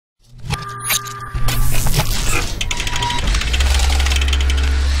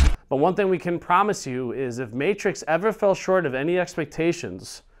But one thing we can promise you is if Matrix ever fell short of any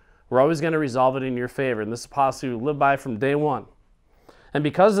expectations, we're always going to resolve it in your favor. And this is a policy we live by from day one. And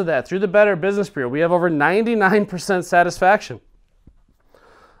because of that, through the Better Business Bureau, we have over 99% satisfaction.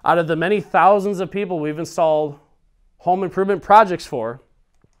 Out of the many thousands of people we've installed home improvement projects for,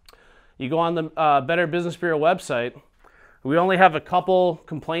 you go on the Better Business Bureau website, we only have a couple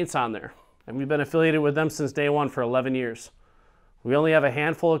complaints on there. And we've been affiliated with them since day one for 11 years. We only have a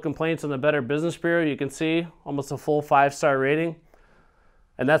handful of complaints on the Better Business Bureau. You can see almost a full 5-star rating.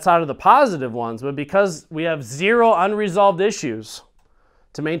 And that's out of the positive ones. But because we have 0 unresolved issues,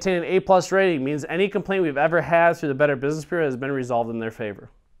 to maintain an A+ rating means any complaint we've ever had through the Better Business Bureau has been resolved in their favor.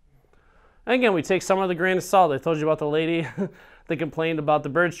 And again, we take some of the grain of salt. I told you about the lady that complained about the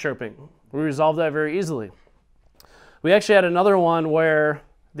birds chirping. We resolved that very easily. We actually had another one where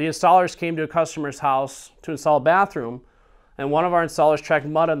the installers came to a customer's house to install a bathroom, and one of our installers tracked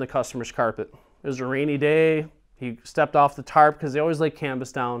mud on the customer's carpet. It was a rainy day. He stepped off the tarp because they always lay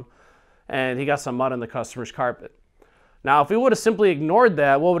canvas down, and he got some mud on the customer's carpet. Now, if we would have simply ignored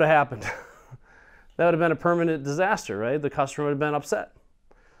that, what would have happened? That would have been a permanent disaster, right? The customer would have been upset.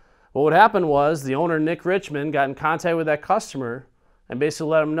 What would happen was the owner, Nick Richmond, got in contact with that customer and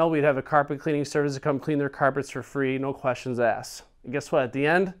basically let them know we'd have a carpet cleaning service to come clean their carpets for free, no questions asked. And guess what? At the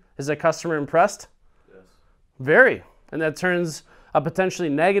end, is that customer impressed? Yes. Very. And that turns a potentially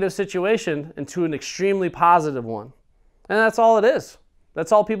negative situation into an extremely positive one. And that's all it is.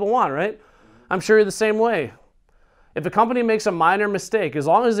 That's all people want, right? I'm sure you're the same way. If a company makes a minor mistake, as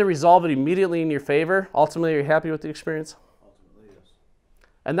long as they resolve it immediately in your favor, ultimately, are you happy with the experience? Ultimately, yes.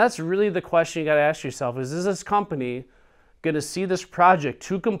 And that's really the question you got to ask yourself, is this company going to see this project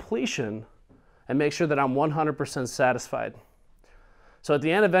to completion and make sure that I'm 100% satisfied? So at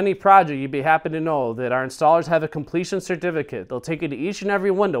the end of any project, you'd be happy to know that our installers have a completion certificate. They'll take you to each and every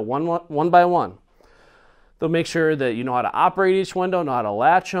window, one by one. They'll make sure that you know how to operate each window, know how to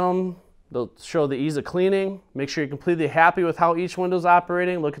latch them. They'll show the ease of cleaning. Make sure you're completely happy with how each window is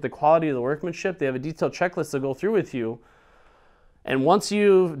operating. Look at the quality of the workmanship. They have a detailed checklist to go through with you. And once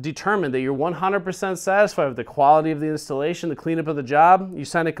you've determined that you're 100% satisfied with the quality of the installation, the cleanup of the job, you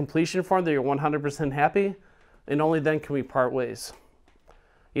sign a completion form that you're 100% happy, and only then can we part ways.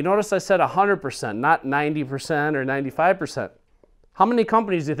 You notice I said 100%, not 90% or 95%. How many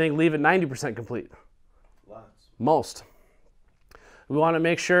companies do you think leave it 90% complete? Lots. Most. We want to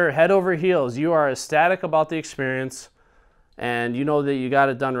make sure, head over heels, you are ecstatic about the experience and you know that you got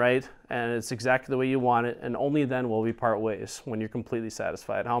it done right and it's exactly the way you want it, and only then will we part ways, when you're completely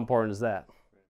satisfied. How important is that?